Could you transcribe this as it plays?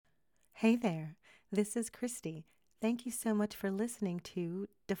Hey there, this is Christy. Thank you so much for listening to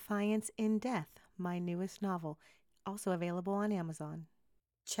Defiance in Death, my newest novel, also available on Amazon.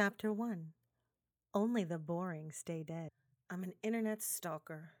 Chapter 1. Only the boring stay dead. I'm an internet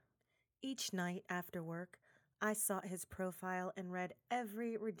stalker. Each night after work, I sought his profile and read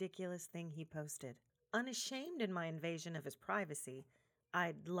every ridiculous thing he posted. Unashamed in my invasion of his privacy,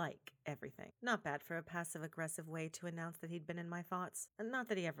 I'd like everything. Not bad for a passive-aggressive way to announce that he'd been in my thoughts, and not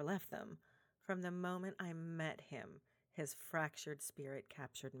that he ever left them. From the moment I met him, his fractured spirit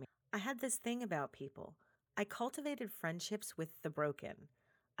captured me. I had this thing about people. I cultivated friendships with the broken.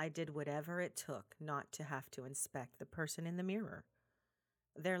 I did whatever it took not to have to inspect the person in the mirror.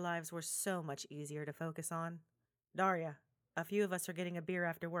 Their lives were so much easier to focus on. Daria, a few of us are getting a beer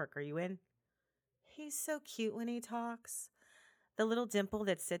after work. Are you in? He's so cute when he talks. The little dimple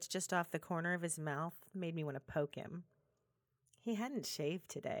that sits just off the corner of his mouth made me want to poke him. He hadn't shaved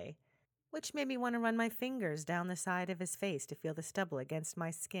today, which made me want to run my fingers down the side of his face to feel the stubble against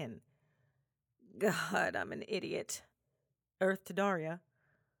my skin. God, I'm an idiot. Earth to Daria.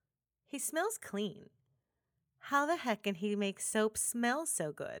 He smells clean. How the heck can he make soap smell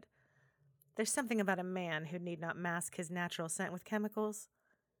so good? There's something about a man who need not mask his natural scent with chemicals.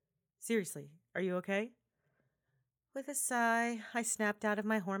 Seriously, are you okay? With a sigh, I snapped out of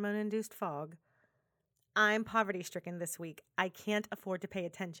my hormone-induced fog. I'm poverty-stricken this week. I can't afford to pay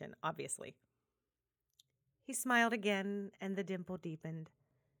attention, obviously. He smiled again, and the dimple deepened.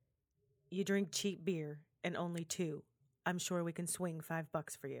 You drink cheap beer, and only 2. I'm sure we can swing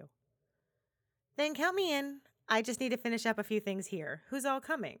 $5 for you. Then count me in. I just need to finish up a few things here. Who's all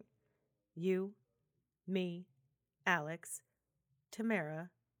coming? You, me, Alex, Tamara,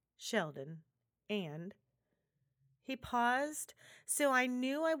 Sheldon, and... He paused, so I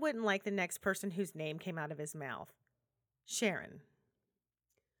knew I wouldn't like the next person whose name came out of his mouth. Sharon.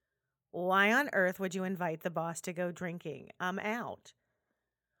 Why on earth would you invite the boss to go drinking? I'm out.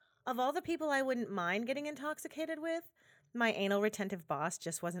 Of all the people I wouldn't mind getting intoxicated with, my anal retentive boss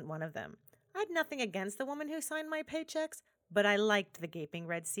just wasn't one of them. I had nothing against the woman who signed my paychecks, but I liked the gaping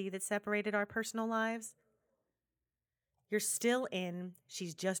red sea that separated our personal lives. You're still in.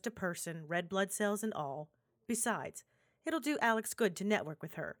 She's just a person, red blood cells and all. Besides, it'll do Alex good to network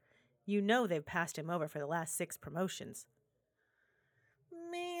with her. You know they've passed him over for the last 6 promotions.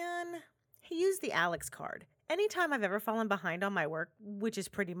 Man, he used the Alex card. Anytime I've ever fallen behind on my work, which is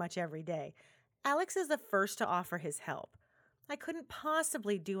pretty much every day, Alex is the first to offer his help. I couldn't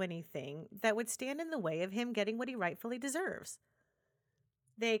possibly do anything that would stand in the way of him getting what he rightfully deserves.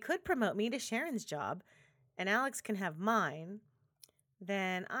 They could promote me to Sharon's job, and Alex can have mine.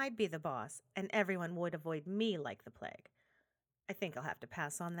 Then I'd be the boss, and everyone would avoid me like the plague. I think I'll have to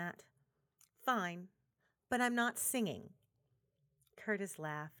pass on that. Fine, but I'm not singing. Curtis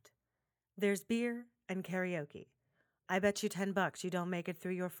laughed. There's beer and karaoke. I bet you $10 you don't make it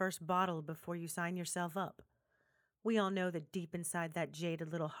through your first bottle before you sign yourself up. We all know that deep inside that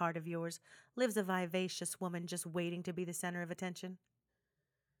jaded little heart of yours lives a vivacious woman just waiting to be the center of attention.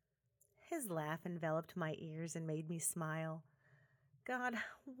 His laugh enveloped my ears and made me smile. God,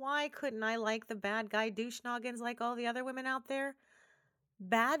 why couldn't I like the bad guy douche noggins like all the other women out there?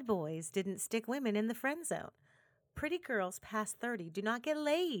 Bad boys didn't stick women in the friend zone. Pretty girls past 30 do not get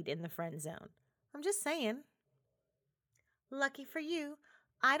laid in the friend zone. I'm just saying. Lucky for you,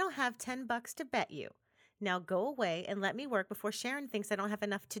 I don't have $10 to bet you. Now go away and let me work before Sharon thinks I don't have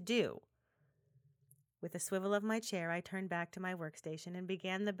enough to do. With a swivel of my chair, I turned back to my workstation and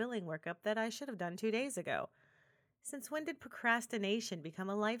began the billing workup that I should have done 2 days ago. Since when did procrastination become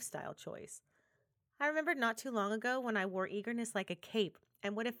a lifestyle choice? I remembered not too long ago when I wore eagerness like a cape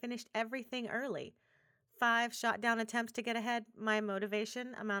and would have finished everything early. 5 shot-down attempts to get ahead, my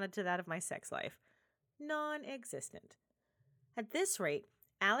motivation amounted to that of my sex life. Non-existent. At this rate,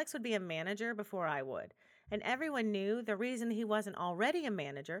 Alex would be a manager before I would, and everyone knew the reason he wasn't already a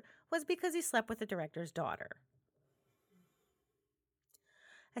manager was because he slept with the director's daughter.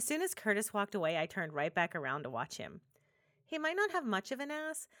 As soon as Curtis walked away, I turned right back around to watch him. He might not have much of an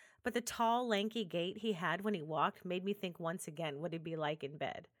ass, but the tall, lanky gait he had when he walked made me think once again what he'd be like in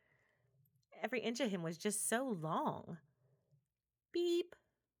bed. Every inch of him was just so long. Beep.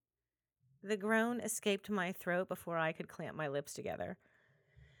 The groan escaped my throat before I could clamp my lips together.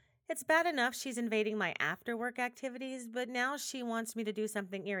 It's bad enough she's invading my after-work activities, but now she wants me to do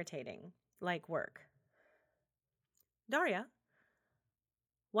something irritating, like work. Daria?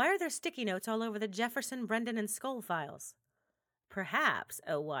 Why are there sticky notes all over the Jefferson, Brendan, and Skull files? Perhaps,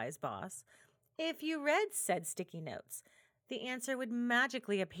 oh wise boss, if you read said sticky notes, the answer would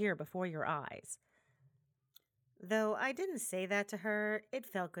magically appear before your eyes. Though I didn't say that to her, it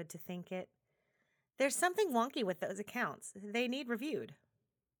felt good to think it. There's something wonky with those accounts. They need reviewed.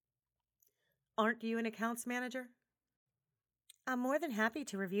 Aren't you an accounts manager? I'm more than happy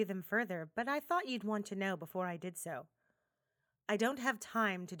to review them further, but I thought you'd want to know before I did so. I don't have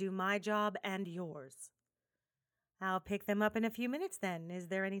time to do my job and yours. I'll pick them up in a few minutes then. Is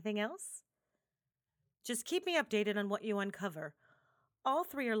there anything else? Just keep me updated on what you uncover. All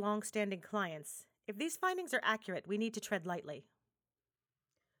three are long standing clients. If these findings are accurate, we need to tread lightly.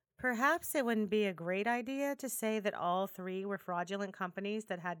 Perhaps it wouldn't be a great idea to say that all three were fraudulent companies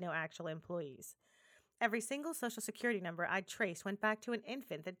that had no actual employees. Every single social security number I'd traced went back to an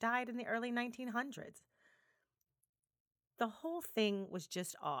infant that died in the early 1900s. The whole thing was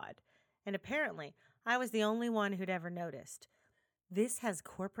just odd, and apparently I was the only one who'd ever noticed. This has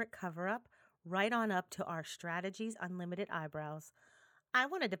corporate cover up right on up to our strategy's unlimited eyebrows. I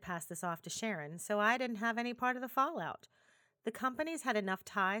wanted to pass this off to Sharon, so I didn't have any part of the fallout. The companies had enough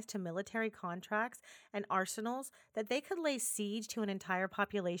ties to military contracts and arsenals that they could lay siege to an entire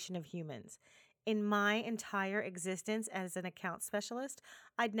population of humans. In my entire existence as an account specialist,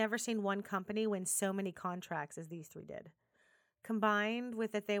 I'd never seen one company win so many contracts as these three did. Combined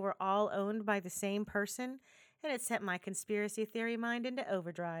with that they were all owned by the same person, and it sent my conspiracy theory mind into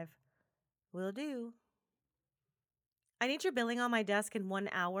overdrive. Will do. I need your billing on my desk in 1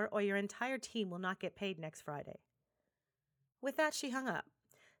 hour, or your entire team will not get paid next Friday. With that, she hung up.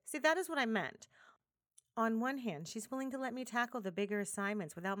 See, that is what I meant. On one hand, she's willing to let me tackle the bigger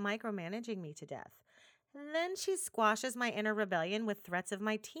assignments without micromanaging me to death. And then she squashes my inner rebellion with threats of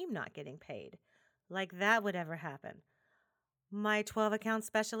my team not getting paid. Like that would ever happen. My 12 account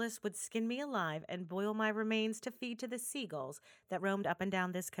specialists would skin me alive and boil my remains to feed to the seagulls that roamed up and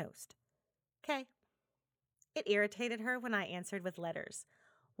down this coast. 'Kay. It irritated her when I answered with letters.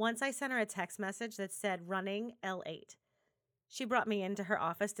 Once I sent her a text message that said running L8. She brought me into her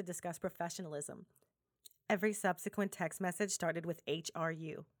office to discuss professionalism. Every subsequent text message started with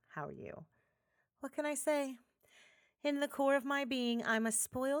HRU. How are you? What can I say? In the core of my being, I'm a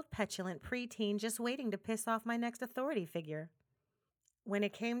spoiled, petulant preteen just waiting to piss off my next authority figure. When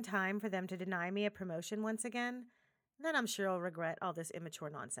it came time for them to deny me a promotion once again, then I'm sure I'll regret all this immature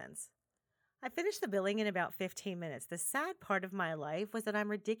nonsense. I finished the billing in about 15 minutes. The sad part of my life was that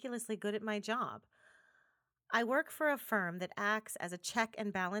I'm ridiculously good at my job. I work for a firm that acts as a check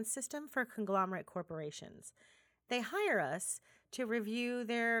and balance system for conglomerate corporations. They hire us to review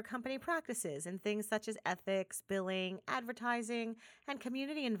their company practices in things such as ethics, billing, advertising, and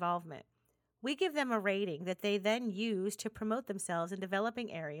community involvement. We give them a rating that they then use to promote themselves in developing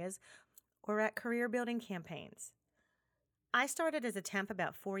areas or at career building campaigns. I started as a temp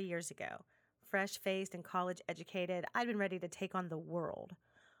about 4 years ago. Fresh faced and college educated, I'd been ready to take on the world.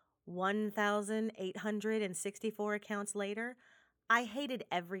 1,864 accounts later, I hated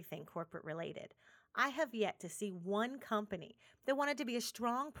everything corporate related. I have yet to see one company that wanted to be a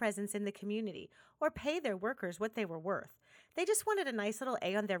strong presence in the community or pay their workers what they were worth. They just wanted a nice little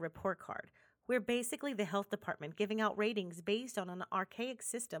A on their report card. We're basically the health department giving out ratings based on an archaic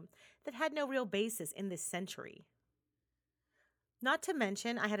system that had no real basis in this century. Not to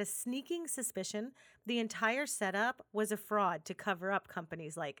mention, I had a sneaking suspicion the entire setup was a fraud to cover up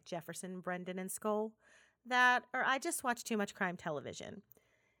companies like Jefferson, Brendan, and Skoll. That, or I just watched too much crime television.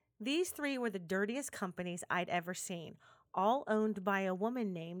 These three were the dirtiest companies I'd ever seen, all owned by a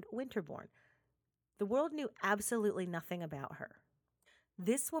woman named Winterbourne. The world knew absolutely nothing about her.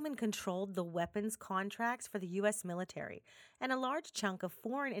 This woman controlled the weapons contracts for the U.S. military and a large chunk of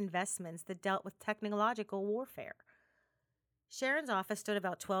foreign investments that dealt with technological warfare. Sharon's office stood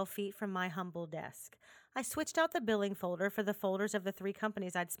about 12 feet from my humble desk. I switched out the billing folder for the folders of the three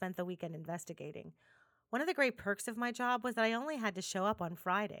companies I'd spent the weekend investigating. One of the great perks of my job was that I only had to show up on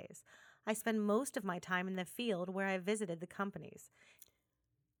Fridays. I spend most of my time in the field where I visited the companies.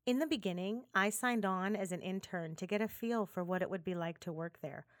 In the beginning, I signed on as an intern to get a feel for what it would be like to work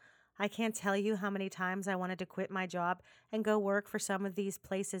there. I can't tell you how many times I wanted to quit my job and go work for some of these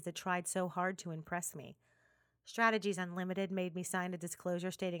places that tried so hard to impress me. Strategies Unlimited made me sign a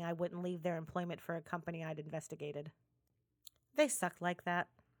disclosure stating I wouldn't leave their employment for a company I'd investigated. They sucked like that.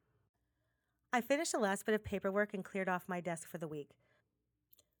 I finished the last bit of paperwork and cleared off my desk for the week.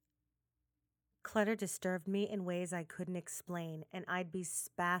 Clutter disturbed me in ways I couldn't explain, and I'd be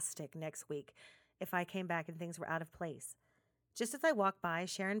spastic next week if I came back and things were out of place. Just as I walked by,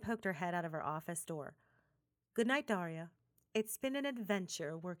 Sharon poked her head out of her office door. "Good night, Daria. It's been an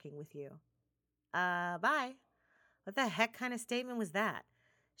adventure working with you." Bye. What the heck kind of statement was that?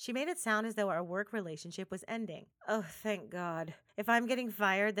 She made it sound as though our work relationship was ending. Oh, thank God. If I'm getting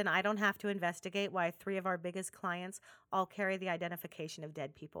fired, then I don't have to investigate why 3 of our biggest clients all carry the identification of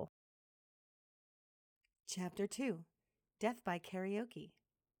dead people. Chapter 2. Death by Karaoke.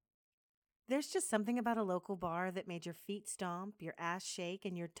 There's just something about a local bar that made your feet stomp, your ass shake,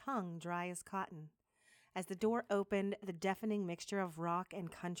 and your tongue dry as cotton. As the door opened, the deafening mixture of rock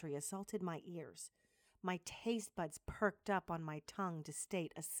and country assaulted my ears. My taste buds perked up on my tongue to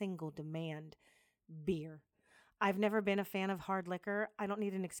state a single demand: beer. I've never been a fan of hard liquor. I don't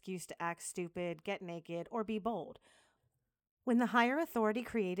need an excuse to act stupid, get naked, or be bold. When the higher authority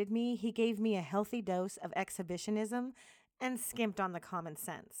created me, he gave me a healthy dose of exhibitionism and skimped on the common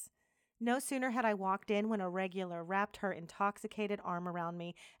sense. No sooner had I walked in when a regular wrapped her intoxicated arm around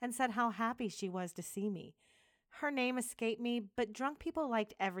me and said how happy she was to see me. Her name escaped me, but drunk people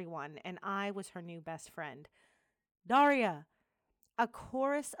liked everyone, and I was her new best friend. Daria! A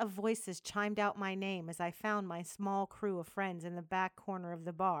chorus of voices chimed out my name as I found my small crew of friends in the back corner of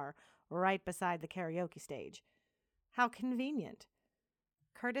the bar, right beside the karaoke stage. How convenient.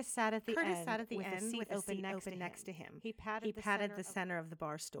 Curtis sat at the end with a seat open next to him. He patted the center of the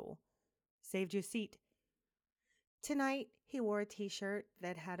bar stool. Saved you a seat. Tonight, he wore a t-shirt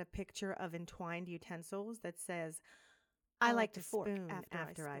that had a picture of entwined utensils that says, I like to spoon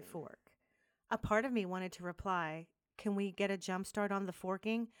after I fork. A part of me wanted to reply, can we get a jump start on the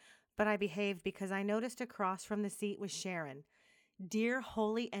forking? But I behaved because I noticed across from the seat was Sharon. Dear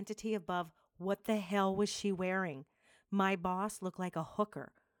holy entity above, what the hell was she wearing? My boss looked like a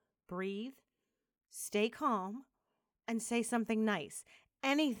hooker. Breathe, stay calm, and say something nice.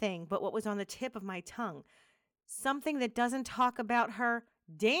 Anything but what was on the tip of my tongue. Something that doesn't talk about her.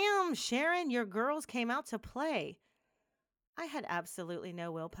 Damn, Sharon, your girls came out to play. I had absolutely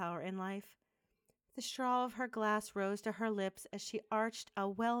no willpower in life. The straw of her glass rose to her lips as she arched a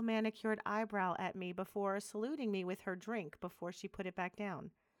well-manicured eyebrow at me before saluting me with her drink before she put it back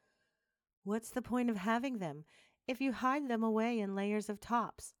down. What's the point of having them if you hide them away in layers of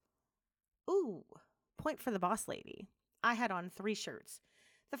tops? Ooh, point for the boss lady. I had on 3 shirts.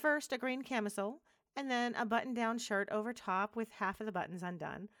 The first, a green camisole, and then a button-down shirt over top with half of the buttons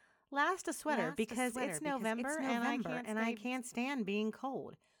undone. Last, a sweater because it's November and I can't stand being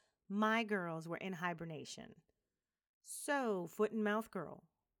cold. My girls were in hibernation. So, foot and mouth girl,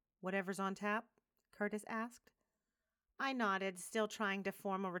 whatever's on tap? Curtis asked. I nodded, still trying to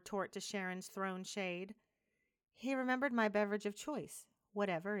form a retort to Sharon's thrown shade. He remembered my beverage of choice,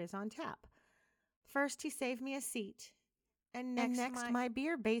 whatever is on tap. First, he saved me a seat, and next my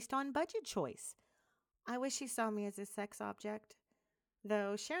beer based on budget choice. I wish he saw me as a sex object.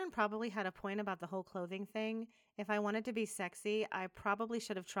 Though Sharon probably had a point about the whole clothing thing. If I wanted to be sexy, I probably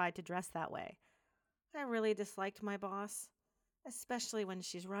should have tried to dress that way. I really disliked my boss, especially when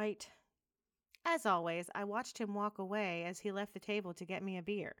she's right. As always, I watched him walk away as he left the table to get me a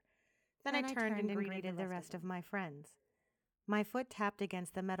beer. Then I turned and greeted the rest of my friends. My foot tapped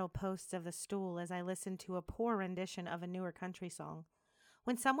against the metal posts of the stool as I listened to a poor rendition of a newer country song.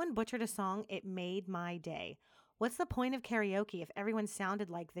 When someone butchered a song, it made my day. What's the point of karaoke if everyone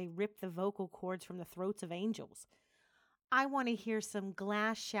sounded like they ripped the vocal cords from the throats of angels? I want to hear some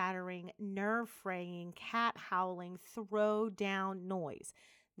glass-shattering, nerve-fraying, cat-howling, throw-down noise.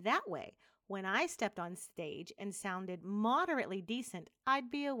 That way, when I stepped on stage and sounded moderately decent, I'd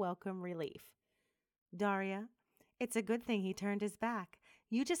be a welcome relief. Daria, it's a good thing he turned his back.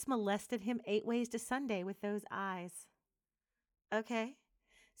 You just molested him 8 ways to Sunday with those eyes. Okay.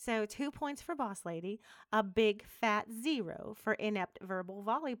 So 2 points for boss lady, a big fat 0 for inept verbal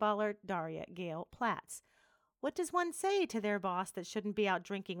volleyballer Daria Gale Platts. What does one say to their boss that shouldn't be out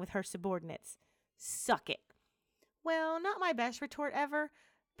drinking with her subordinates? Suck it. Well, not my best retort ever,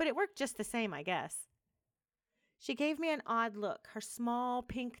 but it worked just the same, I guess. She gave me an odd look. Her small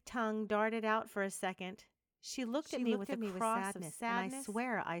pink tongue darted out for a second. She looked at me with a cross of sadness, and I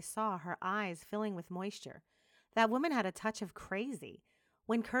swear I saw her eyes filling with moisture. That woman had a touch of crazy.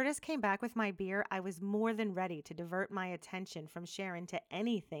 When Curtis came back with my beer, I was more than ready to divert my attention from Sharon to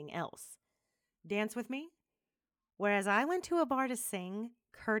anything else. Dance with me? Whereas I went to a bar to sing,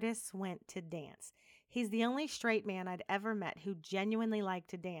 Curtis went to dance. He's the only straight man I'd ever met who genuinely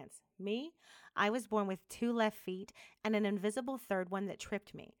liked to dance. Me? I was born with 2 left feet and an invisible third one that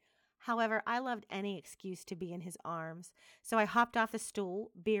tripped me. However, I loved any excuse to be in his arms, so I hopped off the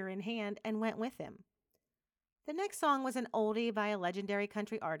stool, beer in hand, and went with him. The next song was an oldie by a legendary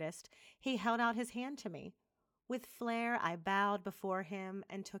country artist. He held out his hand to me. With flair, I bowed before him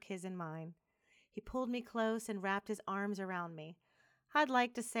and took his in mine. He pulled me close and wrapped his arms around me. I'd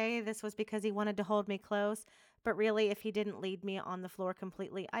like to say this was because he wanted to hold me close, But really, if he didn't lead me on the floor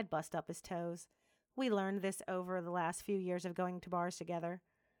completely, I'd bust up his toes. We learned this over the last few years of going to bars together.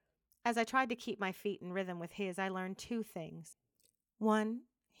 As I tried to keep my feet in rhythm with his, I learned two things. One,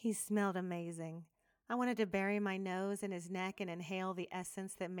 he smelled amazing. I wanted to bury my nose in his neck and inhale the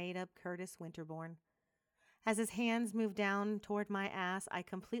essence that made up Curtis Winterbourne. As his hands moved down toward my ass, I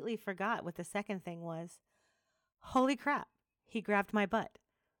completely forgot what the second thing was. Holy crap, he grabbed my butt.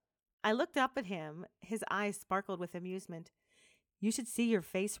 I looked up at him. His eyes sparkled with amusement. You should see your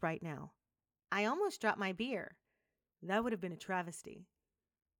face right now. I almost dropped my beer. That would have been a travesty.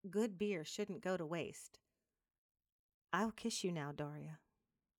 Good beer shouldn't go to waste. I'll kiss you now, Daria.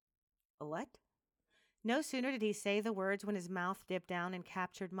 What? No sooner did he say the words when his mouth dipped down and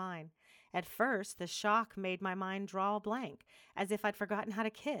captured mine. At first, the shock made my mind draw a blank, as if I'd forgotten how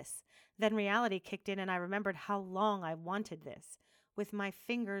to kiss. Then reality kicked in and I remembered how long I wanted this. With my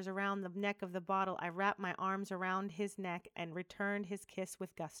fingers around the neck of the bottle, I wrapped my arms around his neck and returned his kiss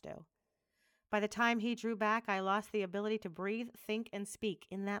with gusto. By the time he drew back, I lost the ability to breathe, think, and speak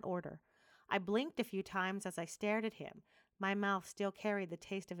in that order. I blinked a few times as I stared at him. My mouth still carried the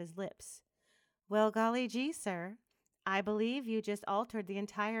taste of his lips. Well, golly gee, sir, I believe you just altered the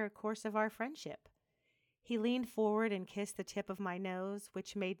entire course of our friendship. He leaned forward and kissed the tip of my nose,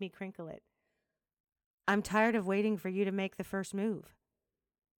 which made me crinkle it. I'm tired of waiting for you to make the first move.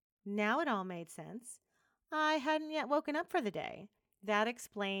 Now it all made sense. I hadn't yet woken up for the day. That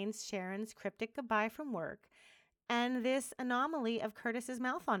explains Sharon's cryptic goodbye from work and this anomaly of Curtis's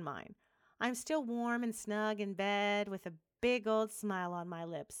mouth on mine. I'm still warm and snug in bed with a big old smile on my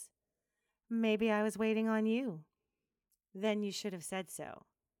lips. Maybe I was waiting on you. Then you should have said so.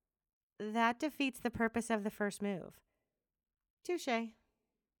 That defeats the purpose of the first move. Touché.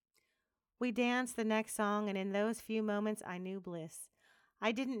 We danced the next song, and in those few moments I knew bliss.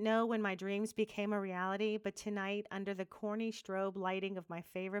 I didn't know when my dreams became a reality, but tonight, under the corny strobe lighting of my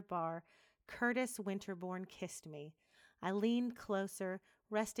favorite bar, Curtis Winterbourne kissed me. I leaned closer,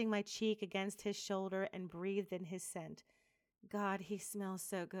 resting my cheek against his shoulder, and breathed in his scent. God, he smells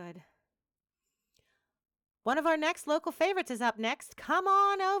so good. One of our next local favorites is up next. Come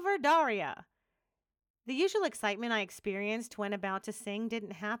on over, Daria. The usual excitement I experienced when about to sing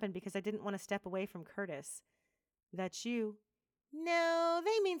didn't happen because I didn't want to step away from Curtis. That's you. No,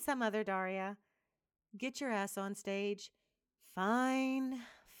 they mean some other Daria. Get your ass on stage. Fine.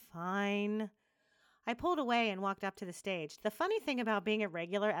 I pulled away and walked up to the stage. The funny thing about being a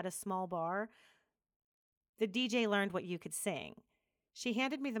regular at a small bar, the DJ learned what you could sing. She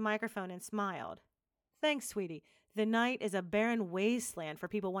handed me the microphone and smiled. Thanks, sweetie. The night is a barren wasteland for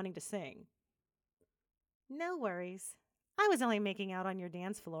people wanting to sing. No worries. I was only making out on your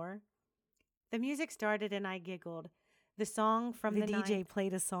dance floor. The music started and I giggled. The DJ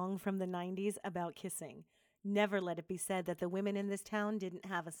played a song from the 90s about kissing. Never let it be said that the women in this town didn't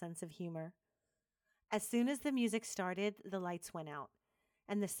have a sense of humor. As soon as the music started, the lights went out,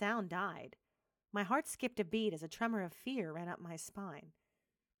 and the sound died. My heart skipped a beat as a tremor of fear ran up my spine.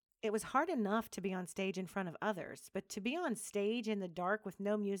 It was hard enough to be on stage in front of others, but to be on stage in the dark with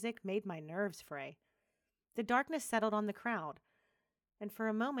no music made my nerves fray. The darkness settled on the crowd, and for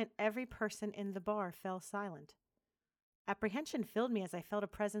a moment every person in the bar fell silent. Apprehension filled me as I felt a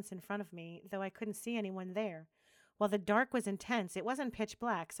presence in front of me, though I couldn't see anyone there. While the dark was intense, it wasn't pitch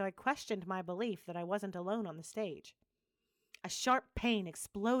black, so I questioned my belief that I wasn't alone on the stage. A sharp pain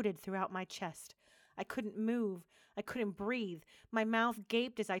exploded throughout my chest. I couldn't move. I couldn't breathe. My mouth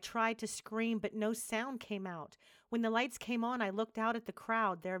gaped as I tried to scream, but no sound came out. When the lights came on, I looked out at the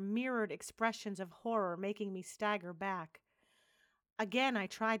crowd, their mirrored expressions of horror making me stagger back. Again, I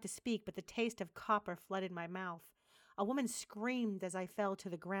tried to speak, but the taste of copper flooded my mouth. A woman screamed as I fell to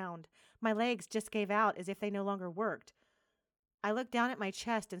the ground. My legs just gave out as if they no longer worked. I looked down at my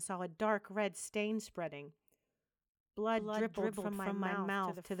chest and saw a dark red stain spreading. Blood dribbled from my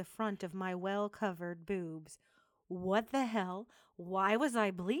mouth to the front of my well-covered boobs. What the hell? Why was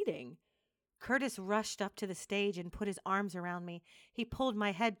I bleeding? Curtis rushed up to the stage and put his arms around me. He pulled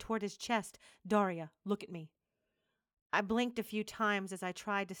my head toward his chest. Daria, look at me. I blinked a few times as I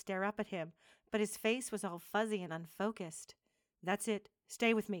tried to stare up at him, but his face was all fuzzy and unfocused. That's it.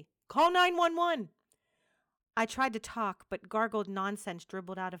 Stay with me. Call 911. I tried to talk, but gargled nonsense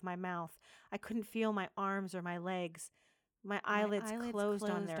dribbled out of my mouth. I couldn't feel my arms or my legs. My eyelids closed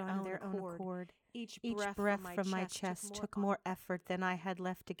on their own accord. Each breath from my chest took more effort than I had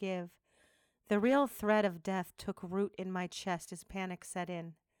left to give. The real threat of death took root in my chest as panic set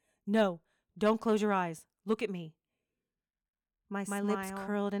in. No, don't close your eyes. Look at me. My lips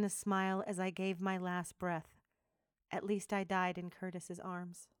curled in a smile as I gave my last breath. At least I died in Curtis's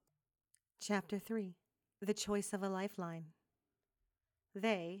arms. Chapter 3. The choice of a lifeline.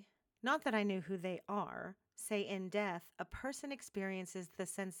 They, not that I knew who they are, say in death, a person experiences the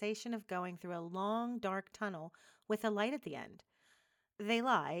sensation of going through a long, dark tunnel with a light at the end. They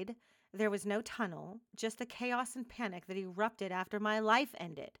lied. There was no tunnel, just the chaos and panic that erupted after my life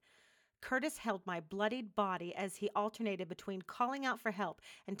ended. Curtis held my bloodied body as he alternated between calling out for help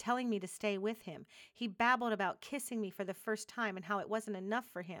and telling me to stay with him. He babbled about kissing me for the first time and how it wasn't enough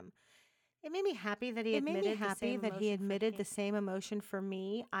for him. It made me happy that he admitted the same emotion for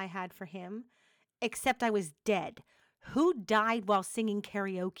me I had for him, except I was dead. Who died while singing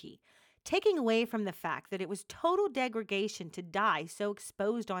karaoke? Taking away from the fact that it was total degradation to die so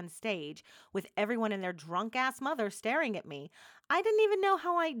exposed on stage with everyone and their drunk-ass mother staring at me, I didn't even know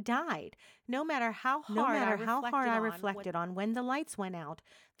how I died. No matter how hard I reflected on when the lights went out,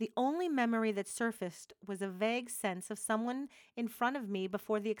 the only memory that surfaced was a vague sense of someone in front of me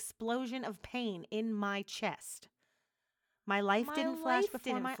before the explosion of pain in my chest. My life didn't flash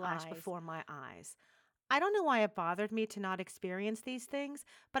before my eyes. I don't know why it bothered me to not experience these things,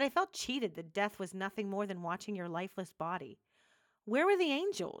 but I felt cheated that death was nothing more than watching your lifeless body. Where were the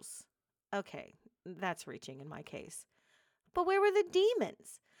angels? Okay, that's reaching in my case. But where were the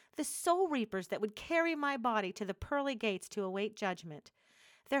demons? The soul reapers that would carry my body to the pearly gates to await judgment.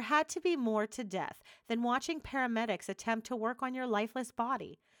 There had to be more to death than watching paramedics attempt to work on your lifeless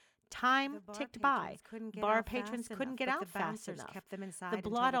body. Time ticked by. Bar patrons couldn't get out fast enough. Kept them inside. The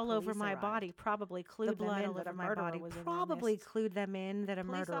blood all over my body probably clued them in that a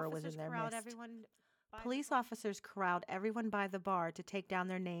murderer was in their midst. Police officers corralled everyone by the bar to take down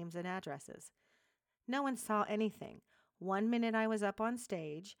their names and addresses. No one saw anything. 1 minute I was up on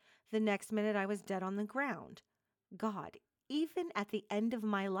stage, the next minute I was dead on the ground. God, even at the end of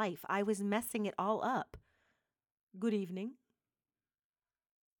my life, I was messing it all up. Good evening.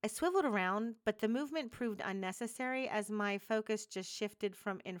 I swiveled around, but the movement proved unnecessary as my focus just shifted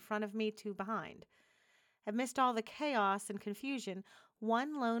from in front of me to behind. Amidst all the chaos and confusion,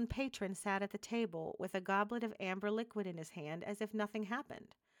 one lone patron sat at the table with a goblet of amber liquid in his hand as if nothing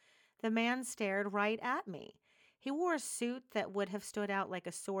happened. The man stared right at me. He wore a suit that would have stood out like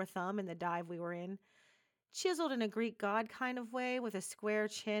a sore thumb in the dive we were in, chiseled in a Greek god kind of way with a square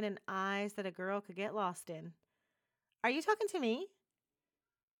chin and eyes that a girl could get lost in. Are you talking to me?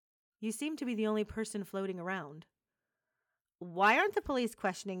 You seem to be the only person floating around. Why aren't the police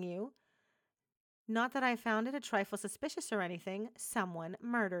questioning you? Not that I found it a trifle suspicious or anything. Someone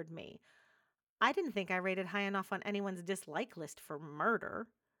murdered me. I didn't think I rated high enough on anyone's dislike list for murder.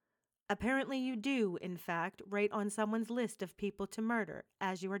 Apparently you do, in fact, rate on someone's list of people to murder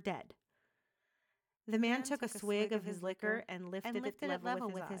as you are dead. The man took a swig of his liquor and lifted it level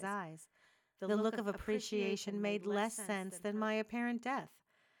with his eyes. The look of appreciation made less sense than my apparent death.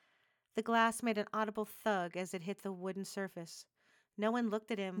 The glass made an audible thug as it hit the wooden surface. No one looked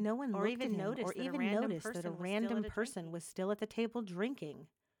at him or even noticed that a random person was still at the table drinking.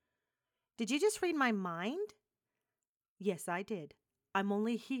 Did you just read my mind? Yes, I did. I'm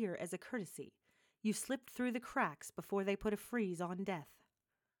only here as a courtesy. You slipped through the cracks before they put a freeze on death.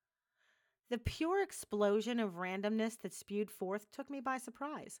 The pure explosion of randomness that spewed forth took me by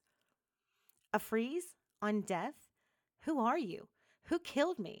surprise. A freeze? On death? Who are you? Who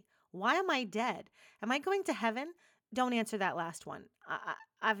killed me? Why am I dead? Am I going to heaven? Don't answer that last one.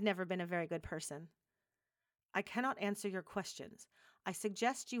 I've never been a very good person. I cannot answer your questions. I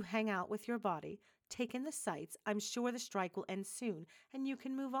suggest you hang out with your body, take in the sights. I'm sure the strike will end soon, and you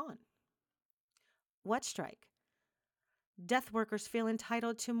can move on. What strike? Death workers feel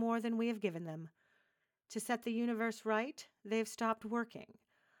entitled to more than we have given them. To set the universe right, they've stopped working.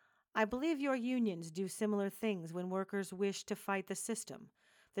 I believe your unions do similar things when workers wish to fight the system.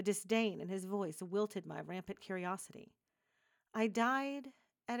 The disdain in his voice wilted my rampant curiosity. I died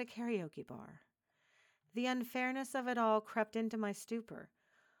at a karaoke bar. The unfairness of it all crept into my stupor.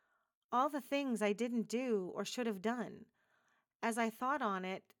 All the things I didn't do or should have done. As I thought on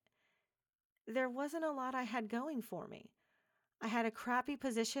it, there wasn't a lot I had going for me. I had a crappy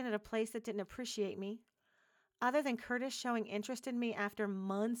position at a place that didn't appreciate me. Other than Curtis showing interest in me after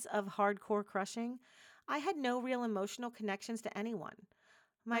months of hardcore crushing, I had no real emotional connections to anyone.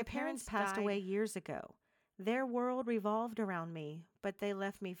 My parents passed away years ago. Their world revolved around me, but they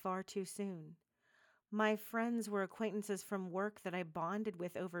left me far too soon. My friends were acquaintances from work that I bonded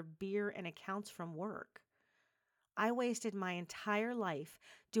with over beer and accounts from work. I wasted my entire life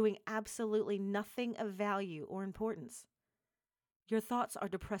doing absolutely nothing of value or importance. Your thoughts are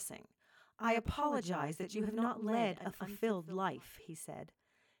depressing. I apologize that you have not led a fulfilled life, he said.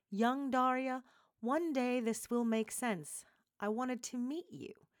 Young Daria, one day this will make sense. I wanted to meet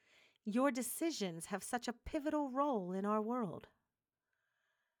you. Your decisions have such a pivotal role in our world.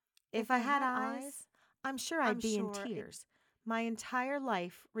 If I had eyes, I'm sure I'd be in tears. My entire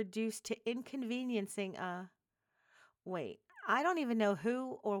life reduced to inconveniencing Wait, I don't even know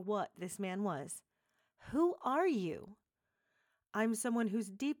who or what this man was. Who are you? I'm someone who's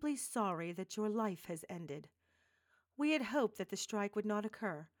deeply sorry that your life has ended. We had hoped that the strike would not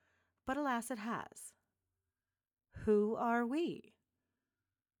occur, but alas it has. Who are we?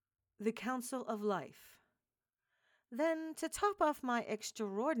 The Council of Life. Then, to top off my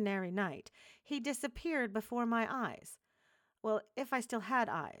extraordinary night, he disappeared before my eyes. Well, if I still had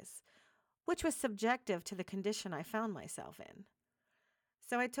eyes, which was subjective to the condition I found myself in.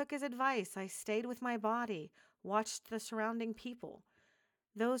 So I took his advice. I stayed with my body, watched the surrounding people.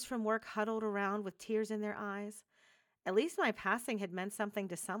 Those from work huddled around with tears in their eyes. At least my passing had meant something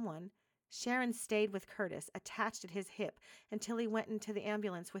to someone. Sharon stayed with Curtis, attached at his hip, until he went into the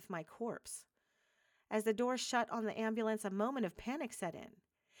ambulance with my corpse. As the door shut on the ambulance, a moment of panic set in.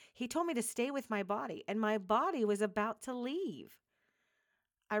 He told me to stay with my body, and my body was about to leave.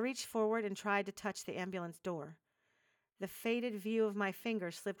 I reached forward and tried to touch the ambulance door. The faded view of my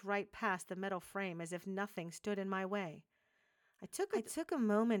finger slipped right past the metal frame as if nothing stood in my way. I took a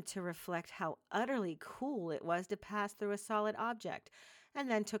moment to reflect how utterly cool it was to pass through a solid object, and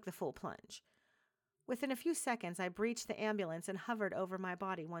then took the full plunge. Within a few seconds, I breached the ambulance and hovered over my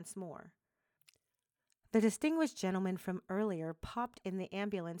body once more. The distinguished gentleman from earlier popped in the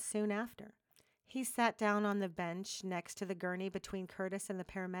ambulance soon after. He sat down on the bench next to the gurney between Curtis and the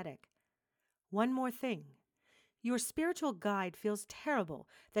paramedic. One more thing. Your spiritual guide feels terrible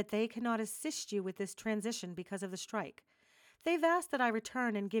that they cannot assist you with this transition because of the strike. They've asked that I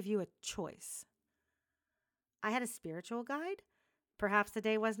return and give you a choice. I had a spiritual guide? Perhaps the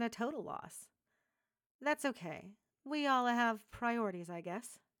day wasn't a total loss. That's okay. We all have priorities, I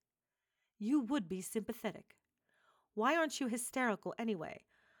guess. You would be sympathetic. Why aren't you hysterical anyway?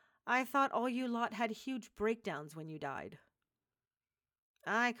 I thought all you lot had huge breakdowns when you died.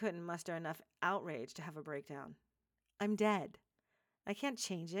 I couldn't muster enough outrage to have a breakdown. I'm dead. I can't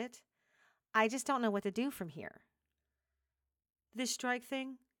change it. I just don't know what to do from here. This strike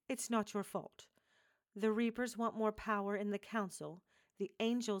thing, it's not your fault. The Reapers want more power in the Council. The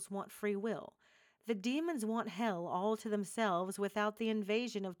Angels want free will. The demons want hell all to themselves without the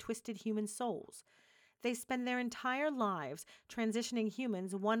invasion of twisted human souls. They spend their entire lives transitioning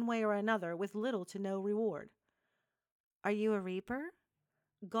humans one way or another with little to no reward. Are you a Reaper?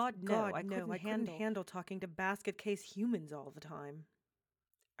 God, no, I couldn't handle talking to basket case humans all the time.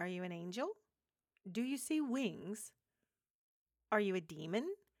 Are you an angel? Do you see wings? Are you a demon?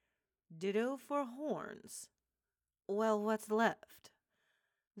 Ditto for horns. Well, what's left?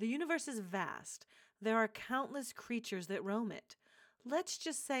 The universe is vast. There are countless creatures that roam it. Let's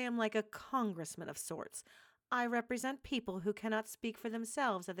just say I'm like a congressman of sorts. I represent people who cannot speak for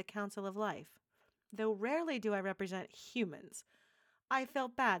themselves at the Council of Life. Though rarely do I represent humans. I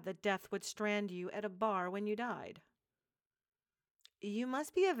felt bad that death would strand you at a bar when you died. You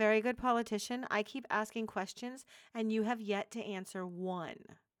must be a very good politician. I keep asking questions, and you have yet to answer one.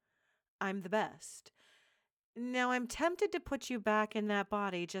 I'm the best. Now, I'm tempted to put you back in that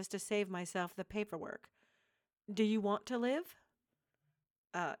body just to save myself the paperwork. Do you want to live?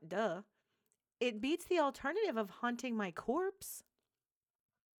 Duh. It beats the alternative of haunting my corpse.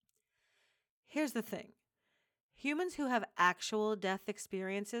 Here's the thing. Humans who have actual death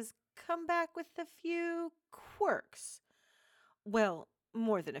experiences come back with a few quirks. Well,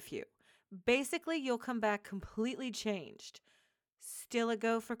 more than a few. Basically, you'll come back completely changed. Still a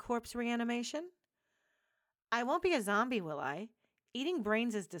go for corpse reanimation? I won't be a zombie, will I? Eating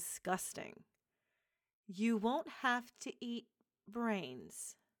brains is disgusting. You won't have to eat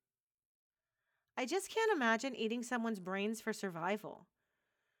brains. I just can't imagine eating someone's brains for survival.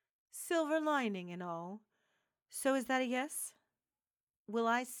 Silver lining and all. So is that a yes? Will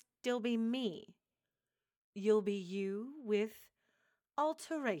I still be me? You'll be you with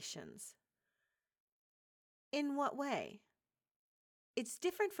alterations. In what way? It's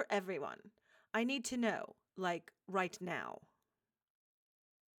different for everyone. I need to know, like right now.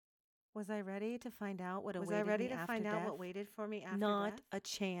 Was I ready to find out what waited for me after death? Not a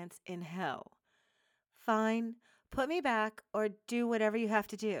chance in hell. Fine, put me back or do whatever you have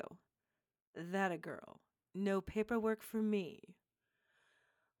to do. That a girl. No paperwork for me.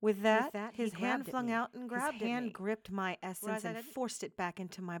 With that his hand flung out and grabbed at me. His hand gripped my essence and forced it back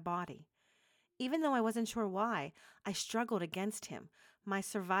into my body. Even though I wasn't sure why, I struggled against him. My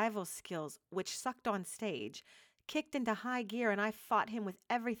survival skills, which sucked on stage, kicked into high gear, and I fought him with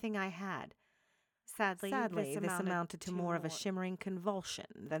everything I had. Sadly, this amounted to more of a shimmering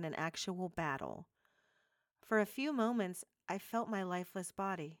convulsion than an actual battle. For a few moments, I felt my lifeless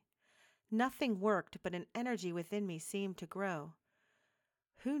body. Nothing worked, but an energy within me seemed to grow.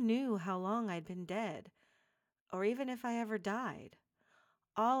 Who knew how long I'd been dead, or even if I ever died?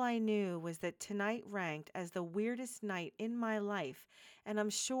 All I knew was that tonight ranked as the weirdest night in my life, and I'm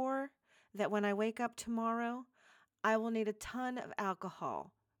sure that when I wake up tomorrow, I will need a ton of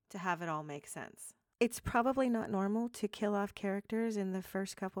alcohol to have it all make sense. It's probably not normal to kill off characters in the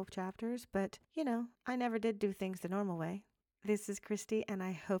first couple of chapters, but, I never did do things the normal way. This is Christy, and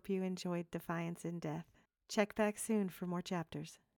I hope you enjoyed Defiance in Death. Check back soon for more chapters.